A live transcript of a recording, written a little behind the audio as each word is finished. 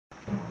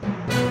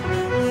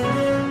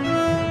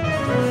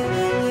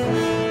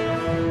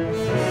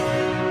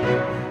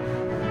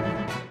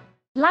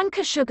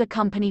Lanka Sugar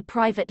Company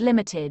Private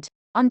Limited,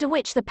 under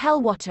which the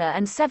Pelwatte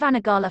and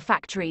Sevanagala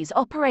factories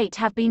operate,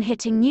 have been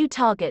hitting new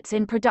targets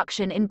in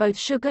production in both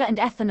sugar and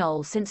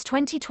ethanol since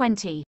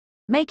 2020,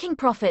 making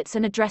profits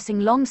and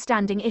addressing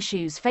long-standing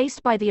issues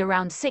faced by the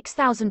around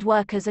 6,000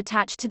 workers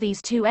attached to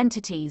these two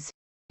entities.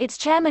 Its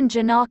chairman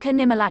Janaka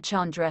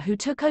Nimalachandra, who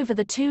took over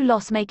the two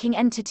loss-making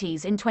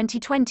entities in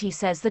 2020,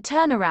 says the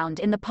turnaround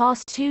in the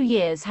past 2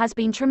 years has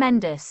been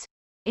tremendous.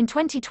 In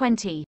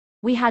 2020,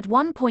 we had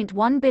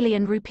 1.1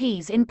 billion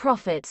rupees in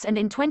profits, and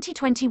in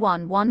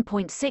 2021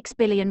 1.6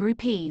 billion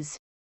rupees.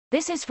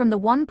 This is from the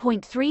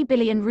 1.3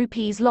 billion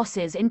rupees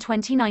losses in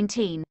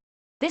 2019.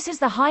 This is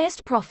the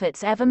highest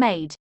profits ever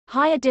made,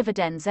 higher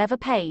dividends ever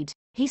paid,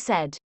 he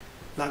said.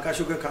 Lanka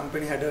Sugar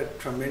Company had a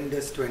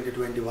tremendous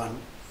 2021,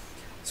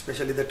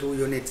 especially the two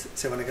units,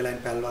 Sevenagala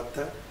and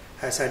Pelwatte,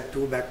 has had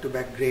two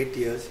back-to-back great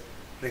years,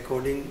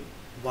 recording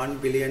 1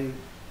 billion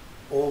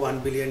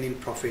in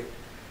profit.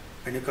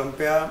 When you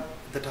compare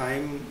the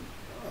time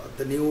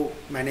the new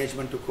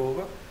management took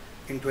over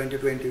in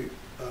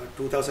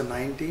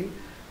 2019,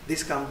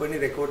 this company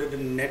recorded a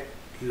net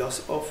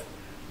loss of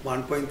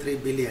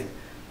 1.3 billion.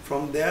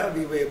 From there,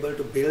 we were able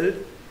to build,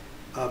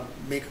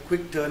 make a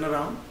quick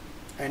turnaround,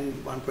 and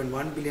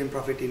 1.1 billion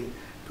profit in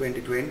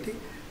 2020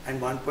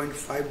 and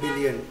 1.5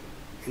 billion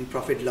in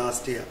profit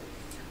last year.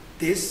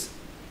 This,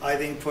 I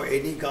think, for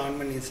any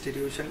government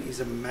institution is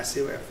a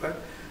massive effort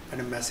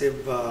and a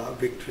massive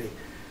victory.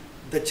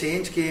 The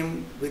change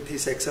came with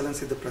His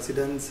Excellency the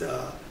President's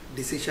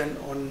decision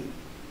on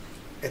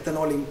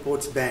ethanol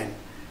imports ban.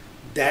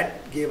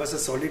 That gave us a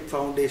solid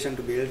foundation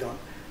to build on.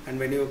 And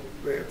when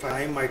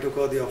I took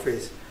over the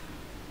office,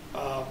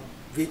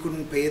 we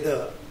couldn't pay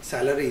the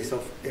salaries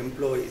of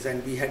employees,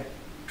 and we had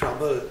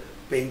trouble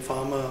paying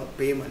farmer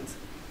payments.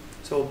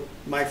 So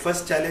my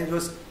first challenge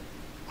was,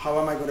 how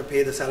am I going to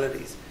pay the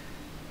salaries?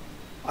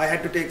 I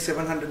had to take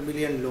 700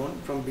 million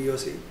loan from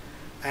BOC,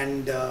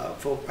 and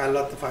for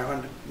Pelwatte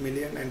 500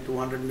 million and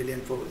 200 million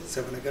for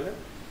Sevenagala.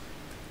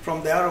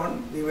 From there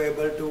on, we were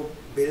able to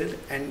build,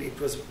 and it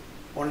was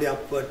only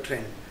upward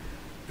trend.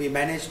 We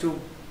managed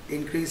to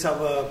increase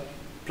our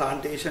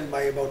plantation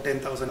by about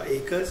 10,000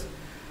 acres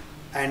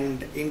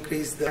and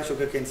increase the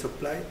sugarcane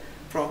supply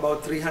from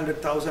about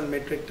 300,000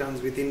 metric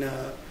tons within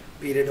a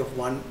period of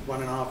one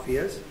and a half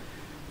years.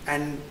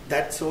 And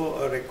that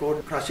saw a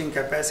record crushing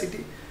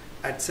capacity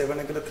at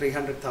Sevenagala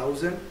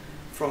 300,000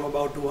 from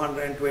about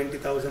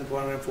 220,000,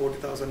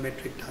 240,000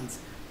 metric tons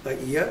per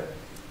year.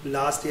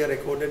 Last year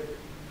recorded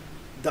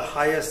the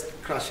highest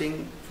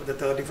crushing for the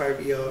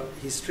 35-year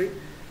history.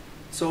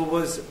 So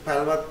was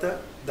Pelwatte,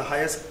 the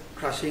highest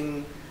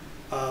crushing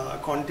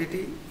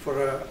quantity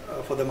for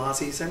the March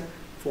season,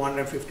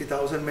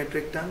 450,000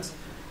 metric tons.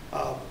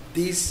 All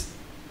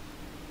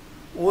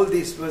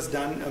this was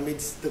done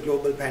amidst the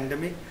global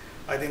pandemic.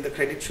 I think the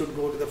credit should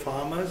go to the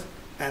farmers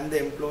and the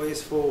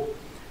employees for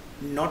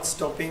not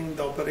stopping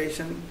the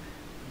operation,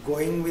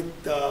 going with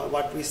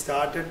what we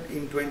started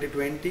in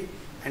 2020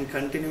 and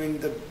continuing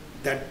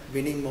that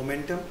winning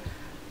momentum.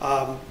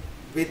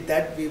 With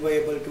that, we were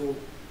able to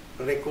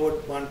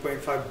record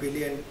 1.5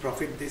 billion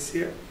profit this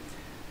year,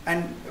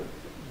 and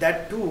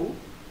that too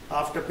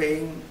after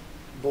paying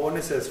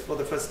bonuses for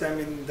the first time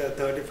in the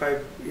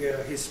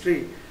 35-year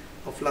history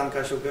of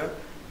Lanka Sugar.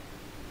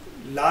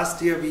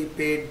 Last year we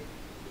paid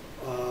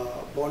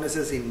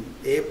bonuses in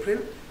April,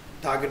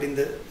 targeting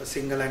the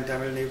Sinhala and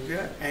Tamil New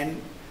Year,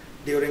 and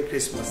during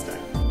Christmas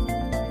time.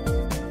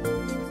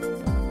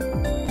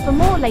 For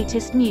more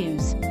latest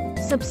news,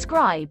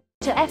 subscribe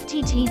to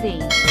FTTV.